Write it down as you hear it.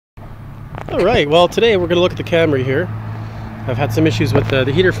Alright, well today we're going to look at the Camry here. I've had some issues with the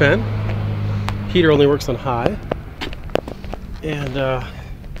heater fan. Heater only works on high. And I'll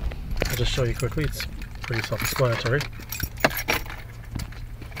just show you quickly. It's pretty self-explanatory.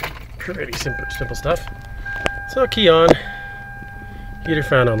 Pretty simple stuff. So key on, heater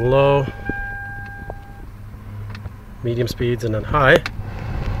fan on low, medium speeds, and then high.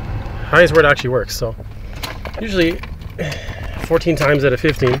 High is where it actually works. So usually 14 times out of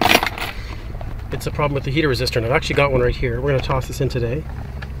 15 it's a problem with the heater resistor, and I've actually got one right here. We're going to toss this in today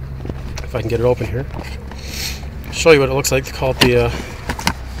if I can get it open here. Show you what it looks like. They call it the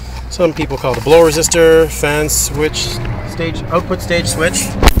some people call it the blow resistor, fan switch, stage output stage switch.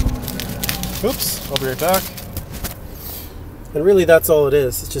 Oops, I'll be right back. And really that's all it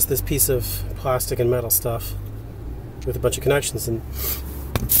is. It's just this piece of plastic and metal stuff with a bunch of connections. And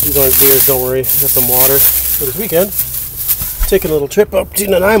these aren't beers, don't worry. I got them water for this weekend. Taking a little trip up to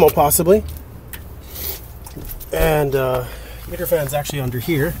Nanaimo possibly. And heater fan's actually under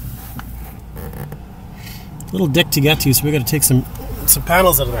here. Little dick to get to, so we got to take some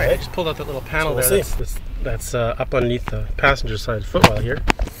panels out of the way. I just pulled out that little panel there. That's up underneath the passenger side footwell here.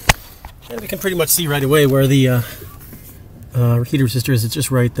 And we can pretty much see right away where the heater resistor is. It's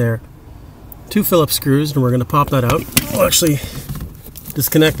just right there. 2 Phillips screws, and we're going to pop that out. We'll actually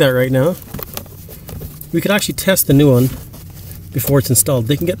disconnect that right now. We could actually test the new one before it's installed.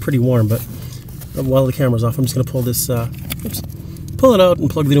 They can get pretty warm, but while the camera's off, I'm just going to pull this, pull it out and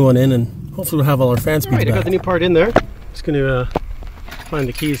plug the new one in, and hopefully we'll have all our fan speeds back. I got the new part in there. Just going to find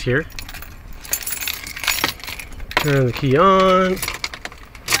the keys here. Turn the key on.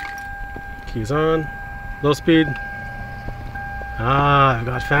 Keys on. Low speed. I've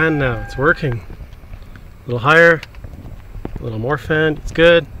got fan now. It's working. A little higher. A little more fan. It's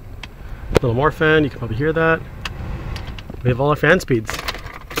good. A little more fan. You can probably hear that. We have all our fan speeds.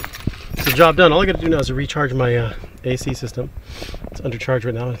 It's the job done. All I got to do now is recharge my AC system. It's under charge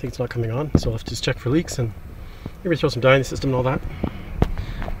right now. I think it's not coming on, so I'll have to just check for leaks and maybe throw some dye in the system and all that.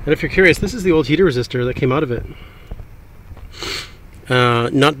 And if you're curious, this is the old heater resistor that came out of it.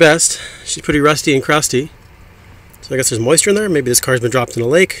 Not best. She's pretty rusty and crusty. So I guess there's moisture in there. Maybe this car's been dropped in a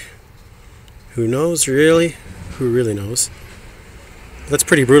lake. Who knows, really? Who really knows? That's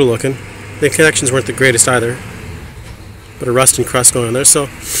pretty brutal looking. The connections weren't the greatest either. But a rust and crust going on there. So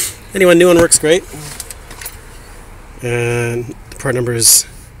anyway, new one works great. And the part number is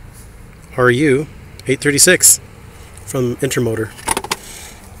RU836 from Intermotor.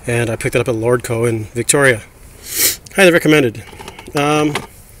 And I picked it up at Lordco in Victoria. Highly recommended. So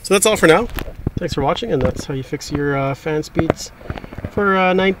that's all for now. Thanks for watching, and that's how you fix your fan speeds for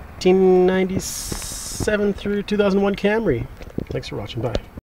 1997 through 2001 Camry. Thanks for watching. Bye.